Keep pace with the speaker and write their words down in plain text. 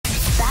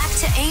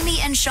to Aimee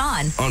and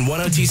Shawn on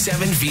 102.7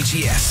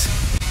 VGS.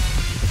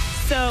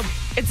 So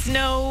it's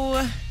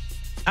no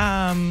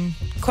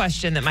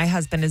question that my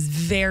husband is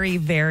very,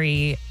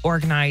 very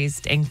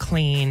organized and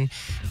clean,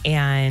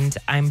 and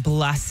I'm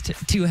blessed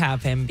to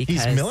have him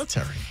because he's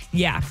military.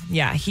 Yeah,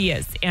 he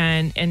is,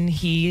 and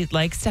he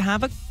likes to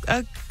have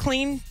a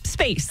clean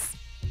space.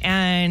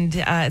 And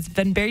it's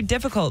been very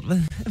difficult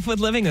with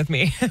living with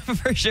me,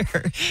 for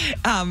sure.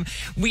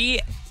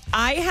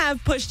 I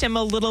have pushed him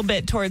a little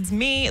bit towards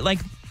me, like,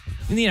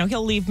 you know,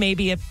 he'll leave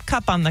maybe a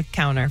cup on the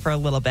counter for a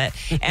little bit.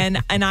 And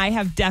I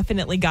have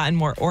definitely gotten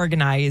more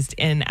organized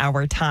in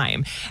our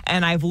time.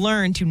 And I've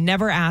learned to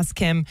never ask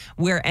him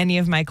where any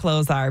of my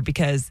clothes are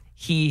because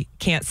he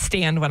can't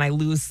stand when I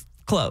lose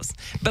clothes.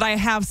 But I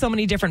have so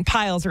many different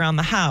piles around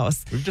the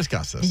house. We've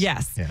discussed this.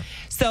 Yes. Yeah.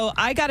 So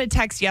I got a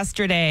text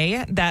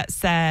yesterday that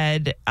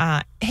said,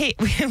 hey,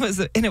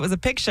 it was a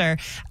picture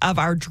of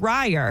our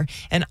dryer.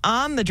 And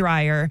on the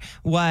dryer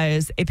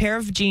was a pair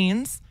of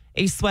jeans,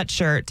 a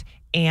sweatshirt,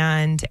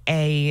 and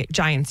a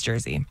Giants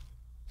jersey.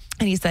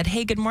 And he said,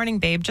 hey, good morning,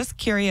 babe. Just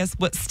curious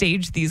what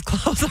stage these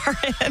clothes are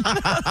in.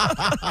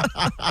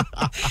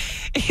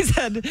 He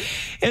said,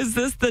 is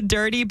this the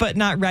dirty but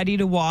not ready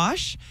to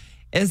wash?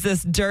 Is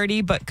this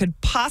dirty but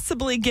could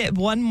possibly get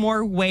one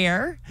more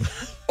wear?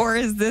 Or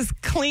is this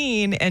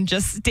clean and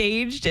just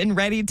staged and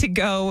ready to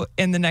go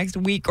in the next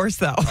week or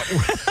so?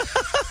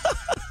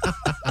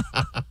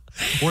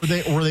 Were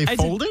they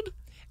folded?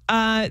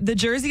 The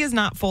jersey is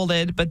not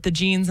folded, but the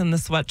jeans and the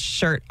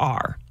sweatshirt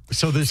are.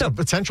 So there's a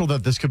potential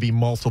that this could be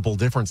multiple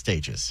different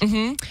stages.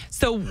 Mm-hmm.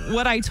 So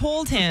what I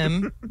told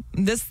him,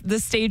 this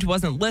stage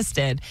wasn't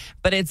listed,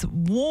 but it's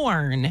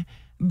worn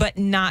but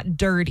not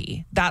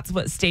dirty. That's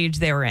what stage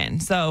they were in.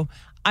 So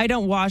I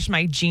don't wash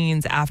my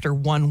jeans after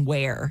one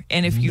wear.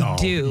 And if you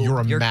do,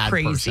 you're mad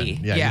crazy.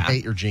 Person. Yeah, you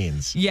hate your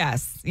jeans.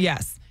 Yes.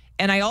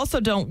 And I also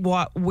don't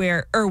wash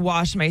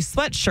my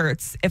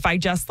sweatshirts if I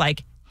just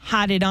like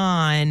had it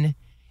on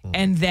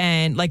and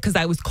then like because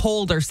I was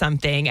cold or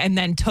something and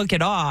then took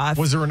it off.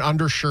 Was there an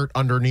undershirt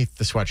underneath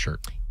the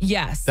sweatshirt?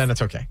 Yes. Then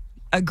it's okay.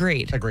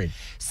 Agreed.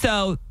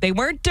 So they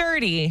weren't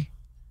dirty.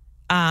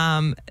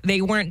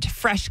 They weren't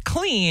fresh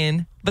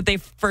clean, but they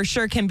for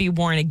sure can be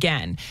worn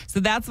again. So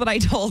that's what I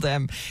told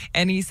him.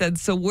 And he said,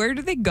 so where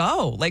do they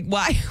go? Like,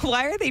 why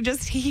are they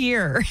just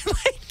here?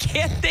 Like,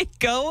 can't they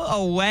go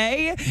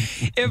away?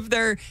 If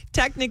they're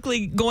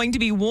technically going to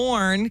be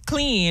worn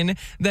clean,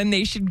 then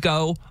they should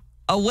go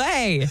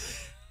away.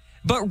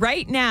 But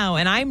right now,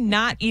 and I'm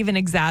not even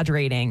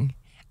exaggerating,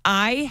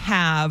 I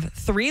have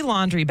 3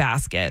 laundry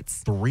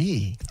baskets.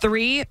 3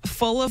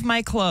 full of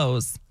my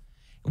clothes.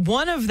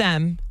 One of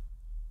them,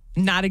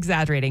 not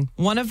exaggerating,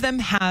 one of them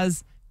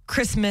has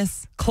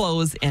Christmas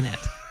clothes in it.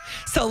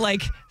 So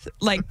like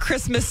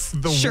Christmas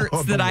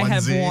shirts that I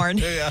have worn.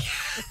 Yeah.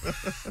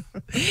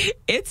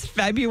 It's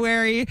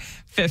February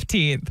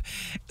 15th.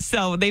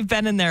 So they've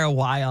been in there a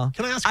while.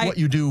 Can I ask what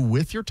you do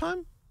with your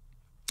time?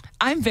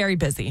 I'm very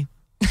busy.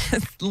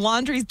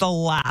 Laundry's the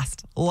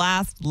last.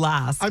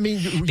 I mean,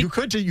 you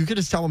could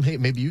just tell them, hey,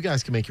 maybe you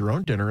guys can make your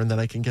own dinner and then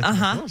I can get some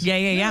clothes.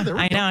 Yeah.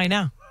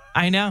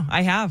 I know.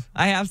 I have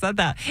said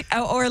that.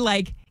 Or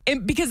like,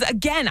 because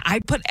again,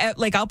 I'll put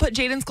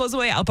Jaden's clothes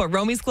away. I'll put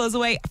Romy's clothes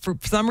away. For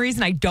some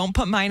reason, I don't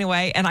put mine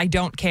away, and I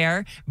don't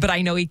care. But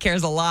I know he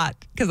cares a lot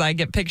because I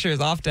get pictures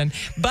often.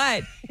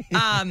 But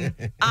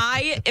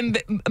my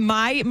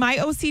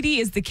OCD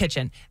is the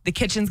kitchen. The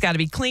kitchen's got to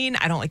be clean.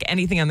 I don't like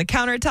anything on the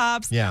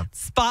countertops. Yeah,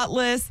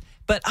 spotless.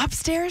 But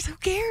upstairs, who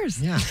cares?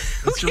 Yeah,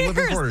 it's your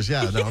living quarters.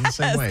 Yeah, no, I'm the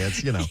same way.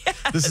 It's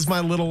this is my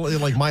little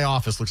my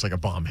office looks like a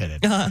bomb hit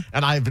it,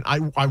 and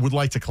I would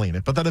like to clean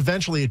it, but then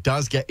eventually it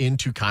does get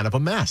into kind of a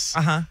mess.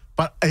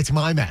 But it's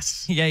my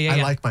mess. Yeah.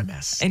 I like my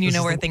mess, and you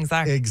know where things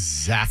are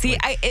exactly.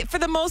 See, for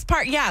the most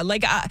part, yeah.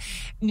 Like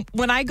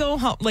when I go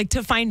home, like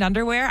to find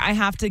underwear, I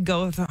have to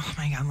go. Oh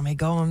my god, let me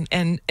go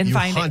and you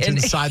find hunt it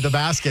inside the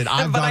basket.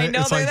 I've done it.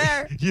 It's they're like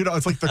there.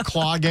 It's like the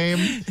claw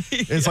game.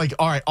 It's like,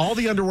 all right, all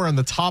the underwear on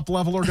the top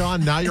level are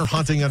gone. Now you're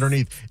hunting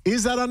underneath.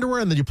 Is that underwear?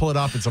 And then you pull it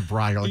up. It's a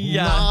bra. You're like,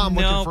 nah, I'm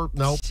looking for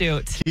nope.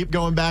 Shoot. Keep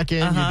going back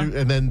in. You do,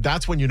 and then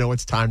that's when you know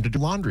it's time to do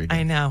laundry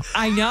again.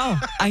 I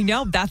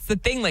know. That's the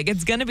thing. Like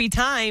it's gonna be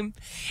time,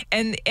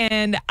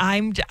 and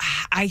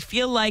I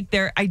feel like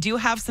I do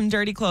have some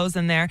dirty clothes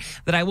in there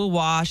that I will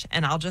wash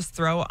and I'll just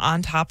throw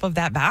on top of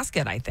that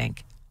basket. I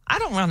think I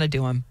don't want to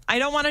do them.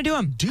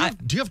 Do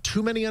you have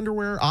too many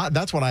underwear?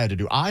 That's what I had to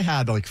do. I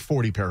had like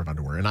 40 pair of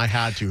underwear, and I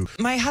had to.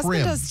 My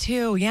husband does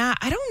too. Yeah,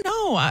 I don't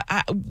know.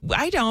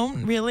 I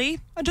don't really.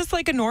 Just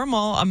like a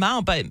normal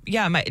amount, but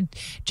yeah,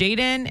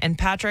 Jaden and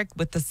Patrick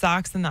with the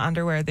socks and the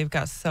underwear, they've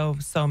got so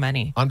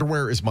many.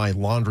 Underwear is my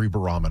laundry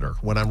barometer.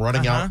 When I'm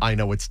running out, I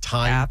know it's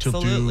time to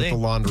do the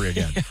laundry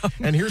again.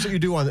 And here's what you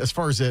do as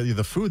far as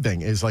the food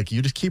thing is like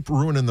you just keep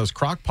ruining those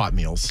crock pot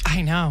meals.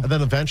 I know. And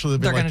then eventually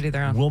they're going to do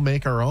their own. We'll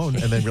make our own,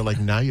 and then you're like,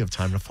 now you have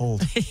time to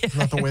fold.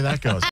 Not the way that goes.